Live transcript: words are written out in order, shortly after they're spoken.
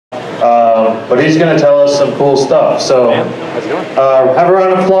but he's going to tell us some cool stuff. So have a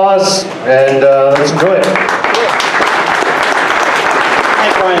round of applause, and let's enjoy it.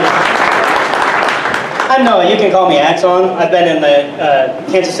 Thanks, Brian. I'm Noah. You can call me Axon. I've been in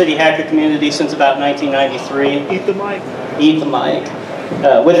the Kansas City hacker community since about 1993. Eat the mic. Eat the mic.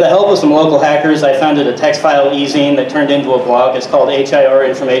 With the help of some local hackers, I founded a text file e-zine that turned into a blog. It's called HIR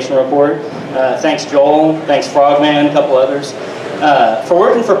Information Report. Thanks Joel, thanks Frogman, a couple others. For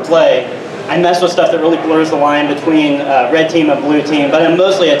working for Play, I mess with stuff that really blurs the line between red team and blue team, but I'm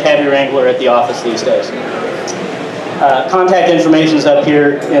mostly a tabby wrangler at the office these days. Contact information's up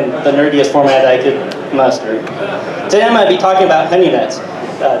here in the nerdiest format I could muster. Today I'm going to be talking about honeynets.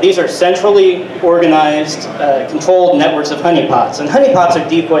 These are centrally organized, controlled networks of honeypots. And honeypots are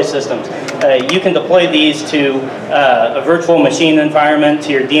decoy systems. You can deploy these to a virtual machine environment,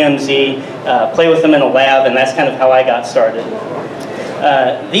 to your DMZ, play with them in a lab, and that's kind of how I got started.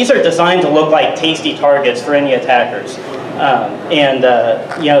 These are designed to look like tasty targets for any attackers.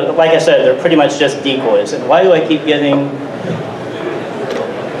 You know, like I said, they're pretty much just decoys. And why do I keep getting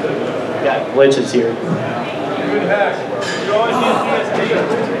glitches here? Good hack. You always use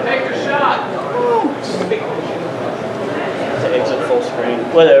USB. Take your shot. To exit full screen,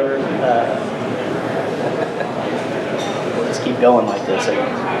 whatever. Let's keep going like this.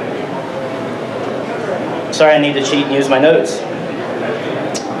 Sorry, I need to cheat and use my notes.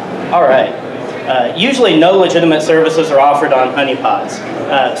 All right. Usually no legitimate services are offered on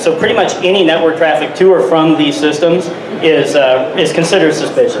honeypots. So pretty much any network traffic to or from these systems is considered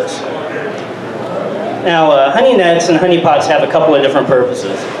suspicious. Now, honeynets and honeypots have a couple of different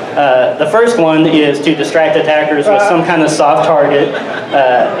purposes. The first one is to distract attackers with some kind of soft target.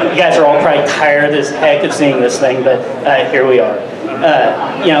 You guys are all probably tired as heck of seeing this thing, but here we are.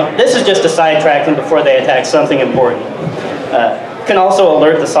 You know, this is just to sidetrack them before they attack something important. Can also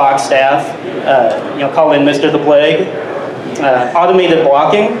alert the SOC staff, you know, call in Mr. the Plague, automated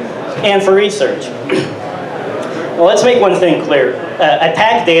blocking, and for research. Well, let's make one thing clear.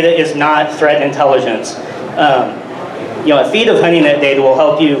 Attack data is not threat intelligence. You know, a feed of honeynet data will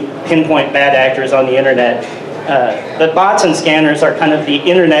help you pinpoint bad actors on the internet. But bots and scanners are kind of the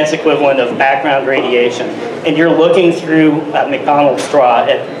internet's equivalent of background radiation. And you're looking through a McDonald's straw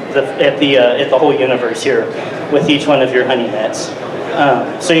at the whole universe here with each one of your honeynets.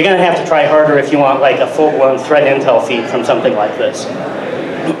 So you're going to have to try harder if you want like a full-blown threat intel feed from something like this.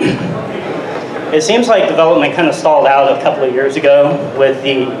 It seems like development kind of stalled out a couple of years ago with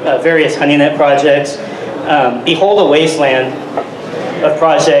the various honeynet projects. Behold a wasteland of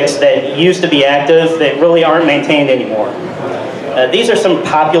projects that used to be active that really aren't maintained anymore. These are some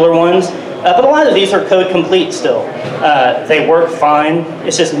popular ones, but a lot of these are code complete still. They work fine,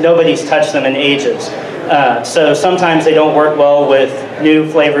 it's just nobody's touched them in ages. So sometimes they don't work well with new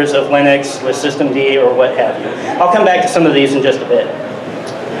flavors of Linux, with systemd, or what have you. I'll come back to some of these in just a bit.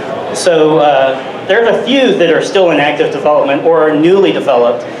 So there are a few that are still in active development or are newly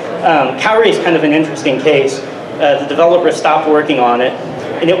developed. Cowrie is kind of an interesting case. The developer stopped working on it,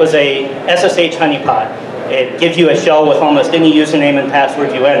 and it was a SSH honeypot. It gives you a shell with almost any username and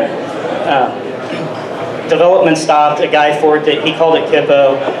password you enter. Development stopped, a guy forked it, he called it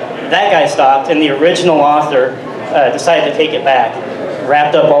Kippo. That guy stopped, and the original author decided to take it back,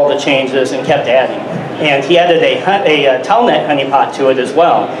 wrapped up all the changes, and kept adding. And he added a telnet honeypot to it as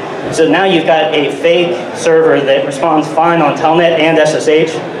well. So now you've got a fake server that responds fine on telnet and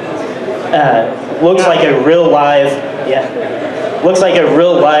SSH. Looks like a real live, looks like a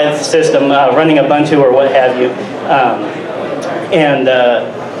real live system running Ubuntu or what have you.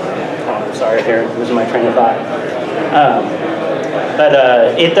 Oh, sorry, here, losing my train of thought. But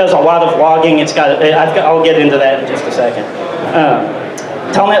it does a lot of logging. I'll get into that in just a second.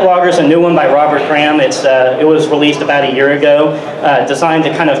 Telnet Logger is a new one by Robert Graham. It was released about a year ago, designed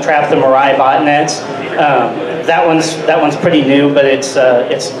to kind of trap the Mirai botnets. That one's pretty new, but it's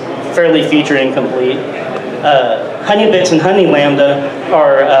fairly feature incomplete. Honeybits and HoneyLambda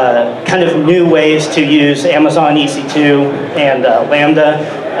are kind of new ways to use Amazon EC2 and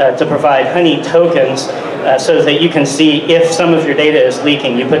Lambda to provide honey tokens so that you can see if some of your data is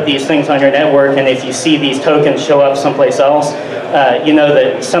leaking. You put these things on your network, and if you see these tokens show up someplace else, you know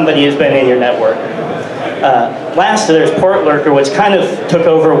that somebody has been in your network. Last, there's Port Lurker, which kind of took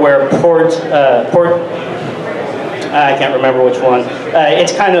over where I can't remember which one.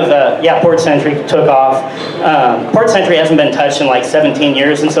 It's kind of, Port Sentry took off. Port Sentry hasn't been touched in like 17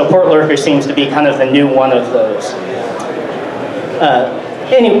 years, and so Port Lurker seems to be kind of the new one of those.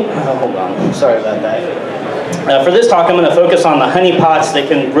 Hold on, sorry about that. For this talk, I'm going to focus on the honeypots that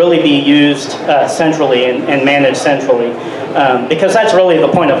can really be used centrally and managed centrally, because that's really the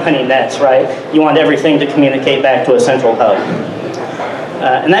point of honey nets, right? You want everything to communicate back to a central hub.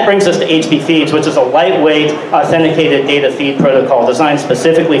 And that brings us to HPFeeds, which is a lightweight, authenticated data feed protocol designed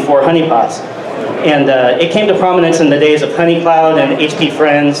specifically for honeypots. And it came to prominence in the days of HoneyCloud and HP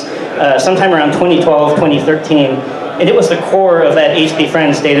Friends, sometime around 2012, 2013. And it was the core of that HP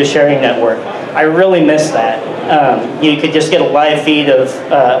Friends data sharing network. I really miss that. You could just get a live feed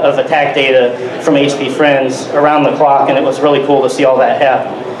of attack data from HP Friends around the clock, and it was really cool to see all that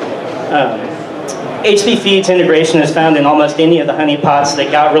happen. HPFeeds integration is found in almost any of the honeypots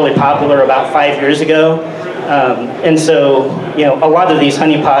that got really popular about 5 years ago. And so, you know, a lot of these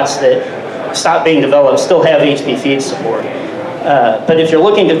honeypots that stopped being developed still have HPFeeds support. But if you're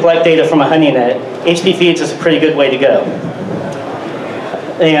looking to collect data from a honeynet, HPFeeds is a pretty good way to go.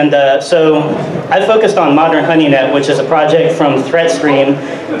 And so I focused on Modern Honeynet, which is a project from ThreatStream.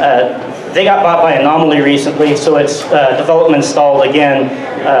 They got bought by Anomaly recently, so its development stalled again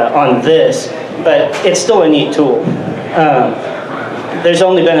on this, but it's still a neat tool. There's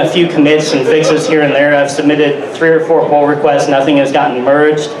only been a few commits and fixes here and there. I've submitted 3 or 4 pull requests, nothing has gotten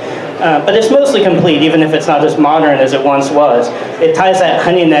merged. But it's mostly complete, even if it's not as modern as it once was. It ties that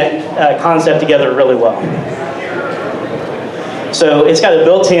honeynet concept together really well. So it's got a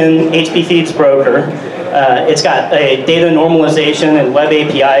built-in HPFeeds broker. It's got a data normalization and web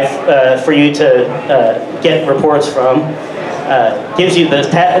API for you to get reports from. Gives you the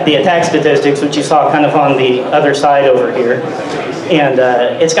attack statistics, which you saw kind of on the other side over here. And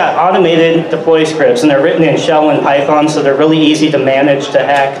it's got automated deploy scripts, and they're written in Shell and Python, so they're really easy to manage, to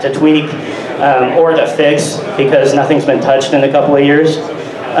hack, to tweak, or to fix, because nothing's been touched in a couple of years.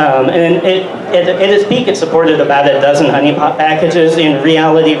 And at its peak, it supported about a dozen honeypot packages. In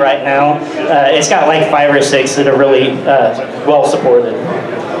reality, right now, it's got like 5 or 6 that are really well supported.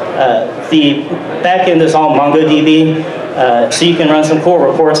 The backend is all MongoDB, so you can run some cool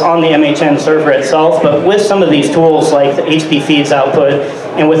reports on the MHN server itself, but with some of these tools like the HPFeeds output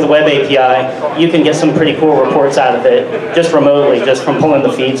and with the web API, you can get some pretty cool reports out of it just remotely, just from pulling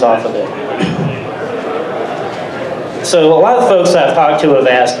the feeds off of it. So a lot of folks that I've talked to have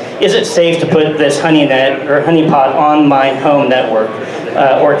asked, is it safe to put this honeynet or honeypot on my home network?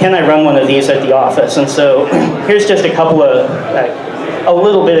 Or can I run one of these at the office? And so here's just a couple of, a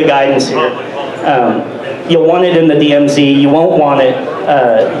little bit of guidance here. You'll want it in the DMZ. You won't want it,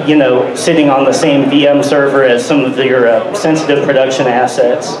 you know, sitting on the same VM server as some of your sensitive production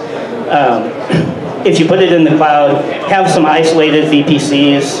assets. If you put it in the cloud, have some isolated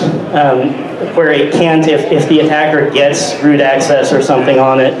VPCs where it can't, if the attacker gets root access or something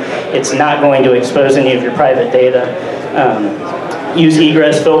on it, it's not going to expose any of your private data. Use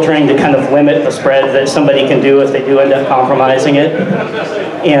egress filtering to kind of limit the spread that somebody can do if they do end up compromising it.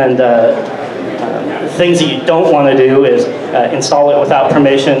 And things that you don't want to do is install it without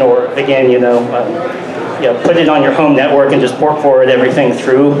permission, or again, you know, put it on your home network and just port forward everything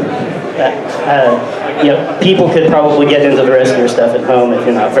through. You know, people could probably get into the rest of your stuff at home if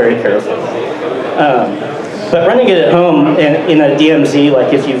you're not very careful. But running it at home in a DMZ,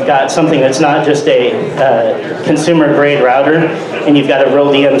 like if you've got something that's not just a consumer-grade router, and you've got a real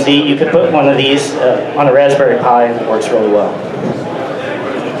DMZ, you could put one of these on a Raspberry Pi, and it works really well.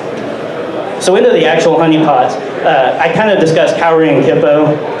 So into the actual honeypots, I kind of discussed Cowrie and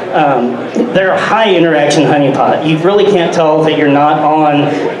Kippo. They're a high interaction honeypot. You really can't tell that you're not on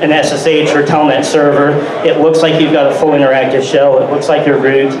an SSH or Telnet server. It looks like you've got a full interactive shell. It looks like you're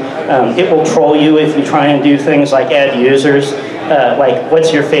root. It will troll you if you try and do things like add users. Like,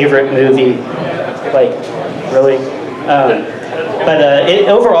 what's your favorite movie? Like, really? But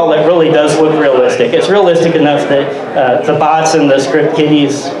overall, it really does look realistic. It's realistic enough that the bots and the script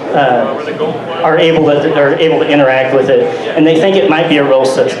kiddies are able to interact with it, and they think it might be a real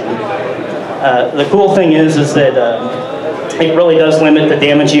system. The cool thing is that it really does limit the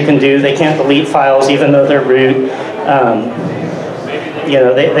damage you can do. They can't delete files even though they're root. You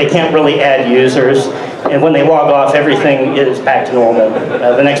know, they can't really add users. And when they log off, everything is back to normal.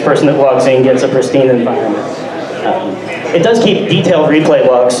 The next person that logs in gets a pristine environment. It does keep detailed replay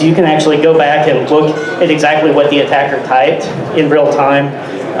logs, so you can actually go back and look at exactly what the attacker typed in real time.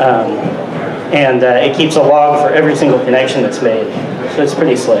 And it keeps a log for every single connection that's made. So it's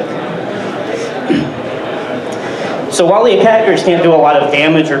pretty slick. So while the attackers can't do a lot of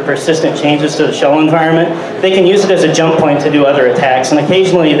damage or persistent changes to the shell environment, they can use it as a jump point to do other attacks, and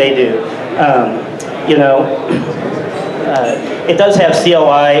occasionally they do. You know, It does have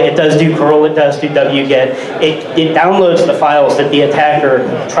CLI, it does do curl, it does do wget. It downloads the files that the attacker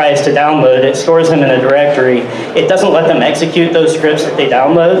tries to download. It stores them in a directory. It doesn't let them execute those scripts that they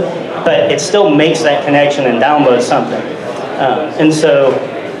download, but it still makes that connection and downloads something. And so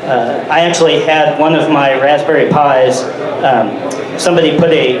I actually had one of my Raspberry Pis, somebody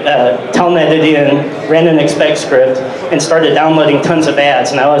put a telnetted in, ran an expect script, and started downloading tons of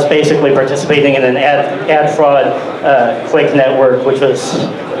ads. And I was basically participating in an ad fraud click network, which was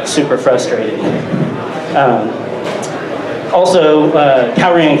super frustrating. Also,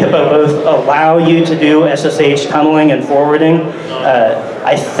 Cowrie and Kippo both allow you to do SSH tunneling and forwarding.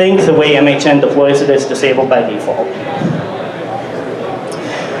 I think the way MHN deploys it is disabled by default.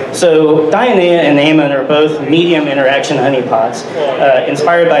 So Dionea and Amon are both medium interaction honeypots,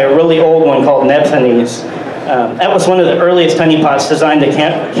 inspired by a really old one called Nepthanes. That was one of the earliest honeypots designed to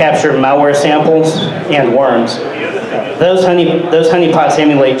capture malware samples and worms. Those honeypots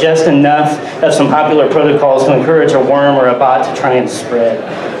emulate just enough of some popular protocols to encourage a worm or a bot to try and spread.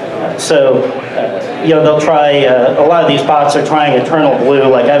 You know, they'll try, a lot of these bots are trying Eternal Blue.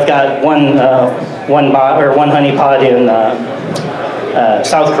 Like I've got one bot or one honeypot in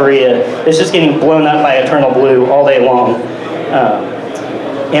South Korea. It's just getting blown up by Eternal Blue all day long.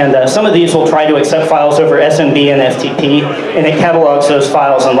 And some of these will try to accept files over SMB and FTP, and it catalogs those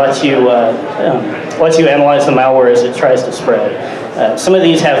files and lets you analyze the malware as it tries to spread. Some of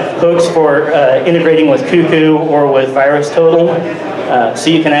these have hooks for integrating with Cuckoo or with VirusTotal, so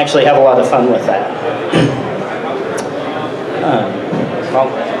you can actually have a lot of fun with that.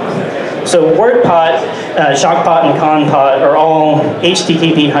 So WordPot, ShockPot, and ConPot are all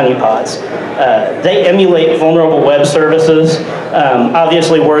HTTP honeypots. They emulate vulnerable web services.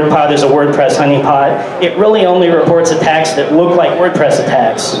 Obviously, WordPot is a WordPress honeypot. It really only reports attacks that look like WordPress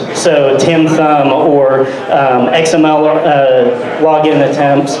attacks. So Tim Thumb or XML login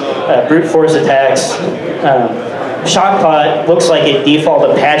attempts, brute force attacks. ShockPot looks like a default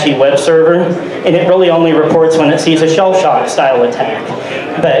Apache web server, and it really only reports when it sees a shell shock style attack.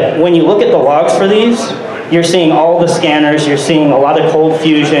 But when you look at the logs for these, you're seeing all the scanners, you're seeing a lot of cold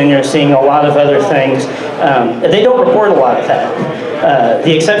fusion, you're seeing a lot of other things. They don't report a lot of that.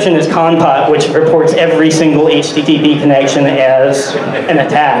 The exception is ConPot, which reports every single HTTP connection as an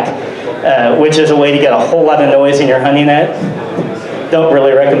attack, which is a way to get a whole lot of noise in your honeynet. Don't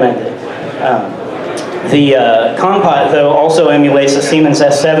really recommend it. The ConPot, though, also emulates the Siemens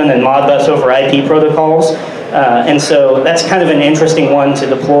S7 and Modbus over IP protocols. And so that's kind of an interesting one to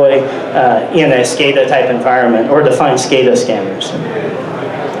deploy in a SCADA type environment or to find SCADA scanners.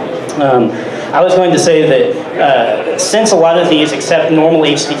 I was going to say that since a lot of these accept normal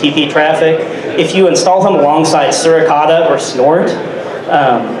HTTP traffic, if you install them alongside Suricata or Snort,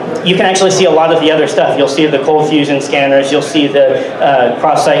 you can actually see a lot of the other stuff. You'll see the cold fusion scanners, you'll see the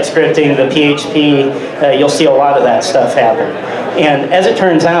cross-site scripting, the PHP, you'll see a lot of that stuff happen. And as it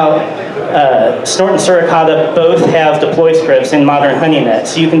turns out, Snort and Suricata both have deploy scripts in modern honeynet.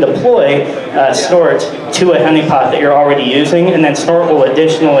 So you can deploy Snort to a honeypot that you're already using, and then Snort will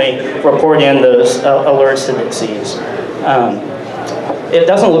additionally report in those alerts that it sees. It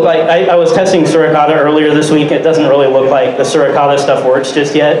doesn't look like, I was testing Suricata earlier this week. It doesn't really look like the Suricata stuff works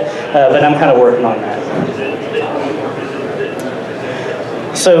just yet, but I'm kind of working on that.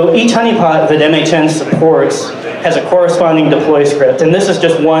 So each honeypot that MHN supports has a corresponding deploy script, and this is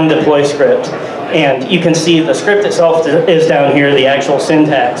just one deploy script. And you can see the script itself is down here, the actual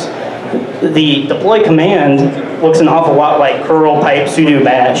syntax. The deploy command looks an awful lot like curl, pipe, sudo,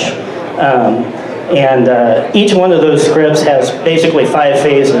 bash. Each one of those scripts has basically 5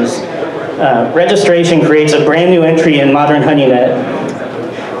 phases. Registration creates a brand new entry in modern honeynet.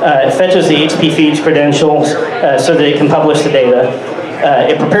 It fetches the HPFeeds credentials so that it can publish the data.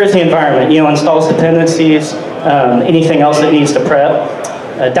 It prepares the environment, installs dependencies, anything else that needs to prep.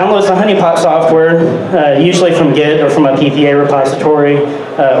 Downloads the honeypot software, usually from Git or from a PPA repository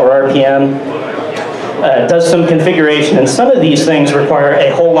or RPM. Does some configuration, and some of these things require a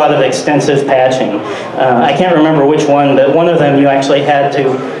whole lot of extensive patching. I can't remember which one, but one of them you actually had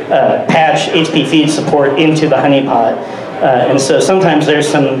to patch HPFeeds support into the honeypot. And so sometimes there's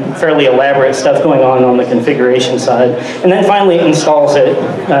some fairly elaborate stuff going on the configuration side. And then finally it installs it,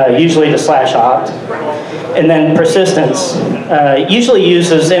 usually to /opt. And then persistence usually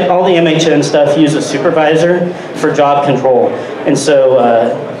uses, all the MHN stuff uses supervisor for job control. And so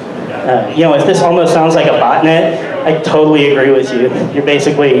if this almost sounds like a botnet, I totally agree with you. You're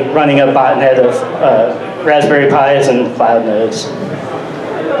basically running a botnet of Raspberry Pis and Cloud nodes.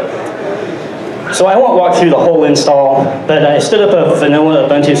 So I won't walk through the whole install, but I stood up a vanilla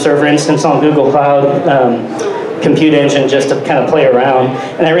Ubuntu server instance on Google Cloud. compute engine just to kind of play around.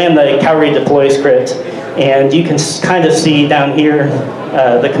 And I ran the cowrie deploy script. And you can kind of see down here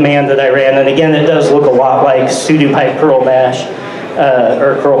the command that I ran. And again, it does look a lot like sudo pipe curl bash,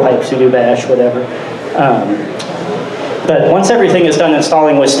 or curl pipe sudo bash, whatever. But once everything is done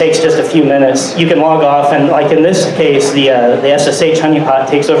installing, which takes just a few minutes, you can log off. And like in this case, the SSH honeypot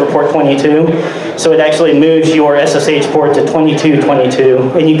takes over port 22. So it actually moves your SSH port to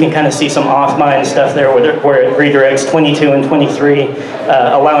 2222. And you can kind of see some off-mine stuff there where it redirects 22 and 23,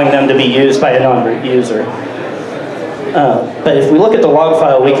 allowing them to be used by a non-root user. But if we look at the log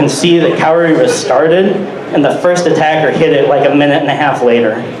file, we can see that cowrie was started, and the first attacker hit it like a minute and a half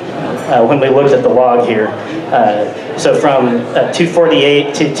later. When we looked at the log here. So from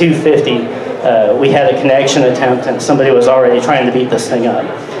 248 to 250, we had a connection attempt and somebody was already trying to beat this thing up.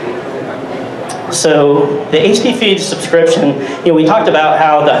 So the HPFeeds subscription, we talked about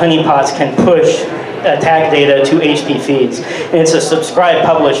how the honeypots can push attack data to HPFeeds. And it's a subscribe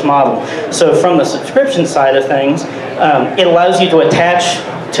publish model. So from the subscription side of things, it allows you to attach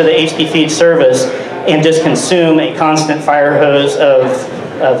to the HPFeeds service and just consume a constant fire hose of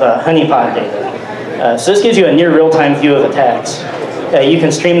honeypot data. So this gives you a near real-time view of attacks. You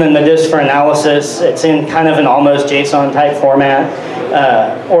can stream them to disk for analysis. It's in kind of an almost JSON type format.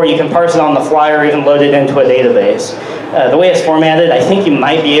 Or you can parse it on the fly or even load it into a database. The way it's formatted, I think you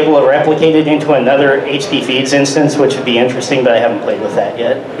might be able to replicate it into another HPFeeds instance, which would be interesting, but I haven't played with that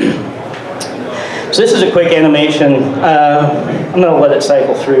yet. So this is a quick animation. I'm going to let it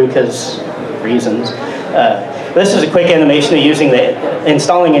cycle through because reasons. This is a quick animation of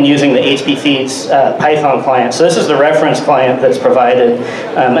installing and using the HPFeeds Python client. So this is the reference client that's provided.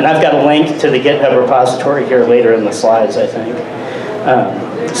 And I've got a link to the GitHub repository here later in the slides, I think.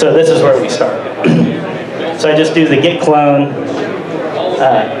 So this is where we start. So I just do the git clone,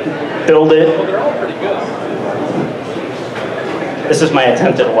 build it. This is my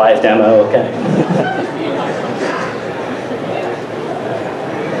attempt at a live demo, okay.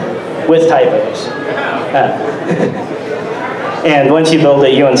 With typos. And once you build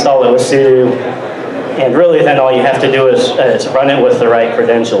it, you install it with sudo. And really then all you have to do is run it with the right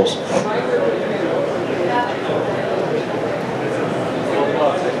credentials.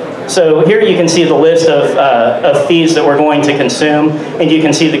 So here you can see the list of feeds that we're going to consume, and you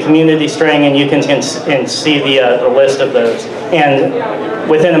can see the community string, and you can see the list of those. And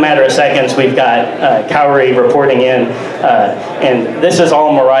within a matter of seconds, we've got cowrie reporting in, and this is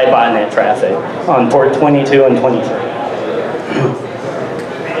all Mirai botnet traffic on port 22 and 23.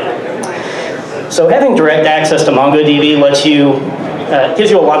 So having direct access to MongoDB lets you,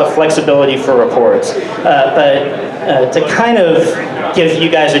 gives you a lot of flexibility for reports, but to kind of give you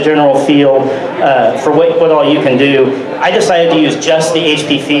guys a general feel for what all you can do, I decided to use just the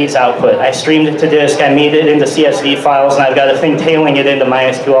HPFeeds output. I streamed it to disk, I made it into CSV files, and I've got a thing tailing it into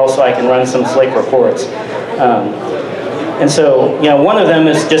MySQL so I can run some slick reports. And so, one of them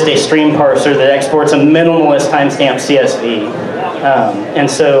is just a stream parser that exports a minimalist timestamp CSV. And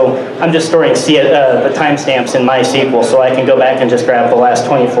so I'm just storing the timestamps in MySQL so I can go back and just grab the last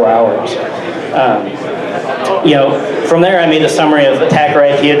 24 hours. From there I made a summary of attacker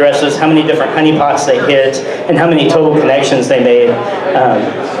IP addresses, how many different honeypots they hit, and how many total connections they made.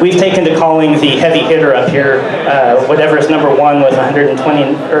 We've taken to calling the heavy hitter up here, whatever is number one with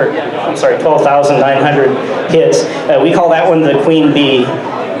 12,900 hits. We call that one the Queen Bee.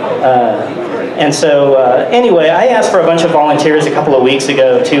 And so anyway, I asked for a bunch of volunteers a couple of weeks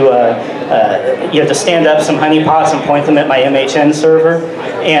ago to stand up some honeypots and point them at my MHN server,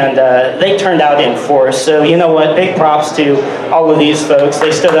 and they turned out in force. So you know what? Big props to all of these folks.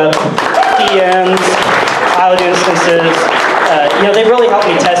 They stood up VMs, cloud instances. They really helped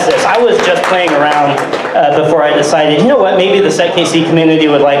me test this. I was just playing around before I decided, you know what? Maybe the SecKC community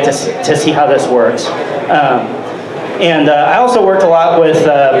would like to see how this works. And I also worked a lot with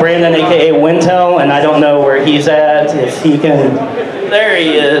Brandon, aka Wintel, and I don't know where he's at. If he can, there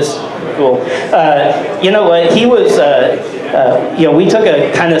he is. Cool. You know what? He was. We took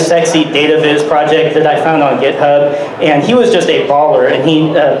a kind of sexy data viz project that I found on GitHub, and he was just a baller. And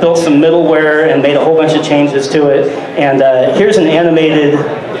he built some middleware and made a whole bunch of changes to it. And here's an animated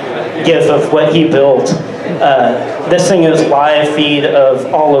GIF of what he built. This thing is live feed of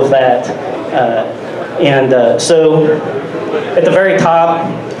all of that. So at the very top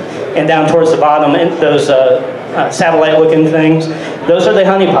and down towards the bottom, those satellite-looking things, those are the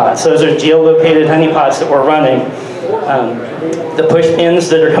honeypots. Those are geolocated honeypots that we're running. The push pins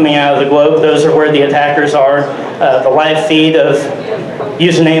that are coming out of the globe, those are where the attackers are. The live feed of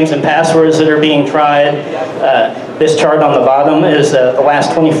usernames and passwords that are being tried. This chart on the bottom is the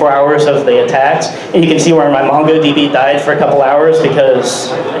last 24 hours of the attacks, and you can see where my MongoDB died for a couple hours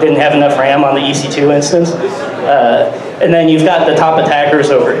because I didn't have enough RAM on the EC2 instance. And then you've got the top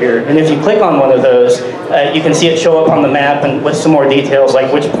attackers over here, and if you click on one of those, you can see it show up on the map and with some more details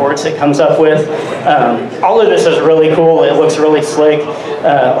like which ports it comes up with. All of this is really cool. It looks really slick.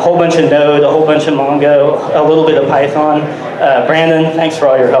 A whole bunch of Node, a whole bunch of Mongo, a little bit of Python. Brandon, thanks for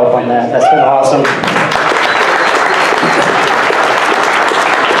all your help on that. That's been awesome.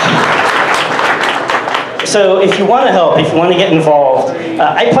 So if you want to help, if you want to get involved,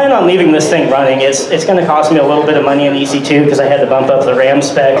 I plan on leaving this thing running. It's going to cost me a little bit of money in EC2 because I had to bump up the RAM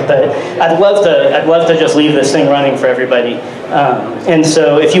spec, but I'd love to just leave this thing running for everybody. And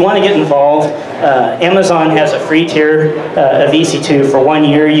so if you want to get involved, Amazon has a free tier of EC2 for 1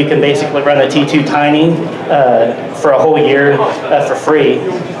 year. You can basically run a T2 Tiny for a whole year for free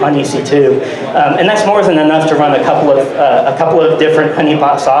on EC2, and that's more than enough to run a couple of different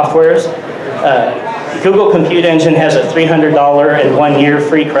honeypot softwares. Google Compute Engine has a $300 and 1 year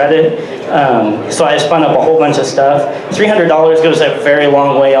free credit, so I spun up a whole bunch of stuff. $300 goes a very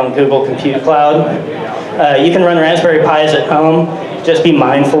long way on Google Compute Cloud. You can run Raspberry Pis at home, just be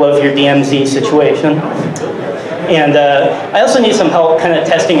mindful of your DMZ situation. And I also need some help kind of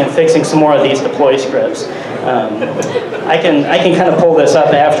testing and fixing some more of these deploy scripts. I can kind of pull this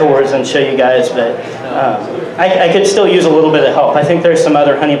up afterwards and show you guys, but I could still use a little bit of help. I think there's some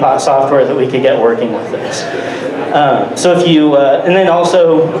other honeypot software that we could get working with this. So if you, and then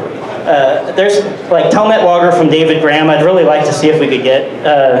also, there's like Telnet Logger from David Graham. I'd really like to see if we could get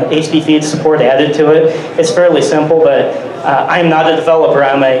HPFeeds support added to it. It's fairly simple, but I'm not a developer.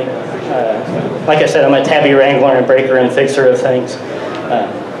 Like I said, I'm a tabby wrangler and breaker and fixer of things.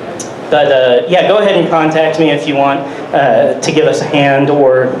 But yeah, go ahead and contact me if you want to give us a hand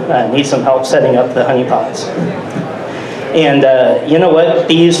or need some help setting up the honeypots. And you know what?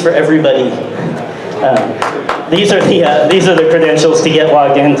 Bees for everybody. These are the credentials to get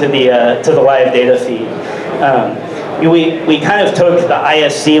logged into the live data feed. We kind of took the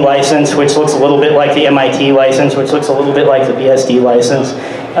ISC license, which looks a little bit like the MIT license, which looks a little bit like the BSD license,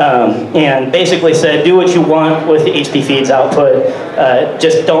 and basically said, do what you want with the HPFeeds output,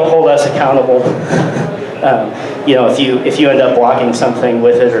 just don't hold us accountable. You know, if you end up blocking something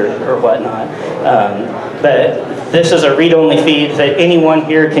with it or whatnot. But this is a read-only feed that anyone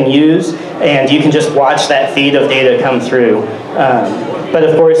here can use, and you can just watch that feed of data come through. But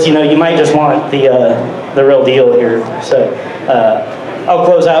of course, you know, you might just want the real deal here. So I'll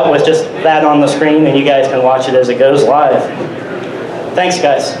close out with just that on the screen, and you guys can watch it as it goes live. Thanks,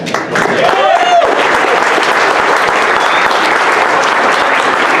 guys.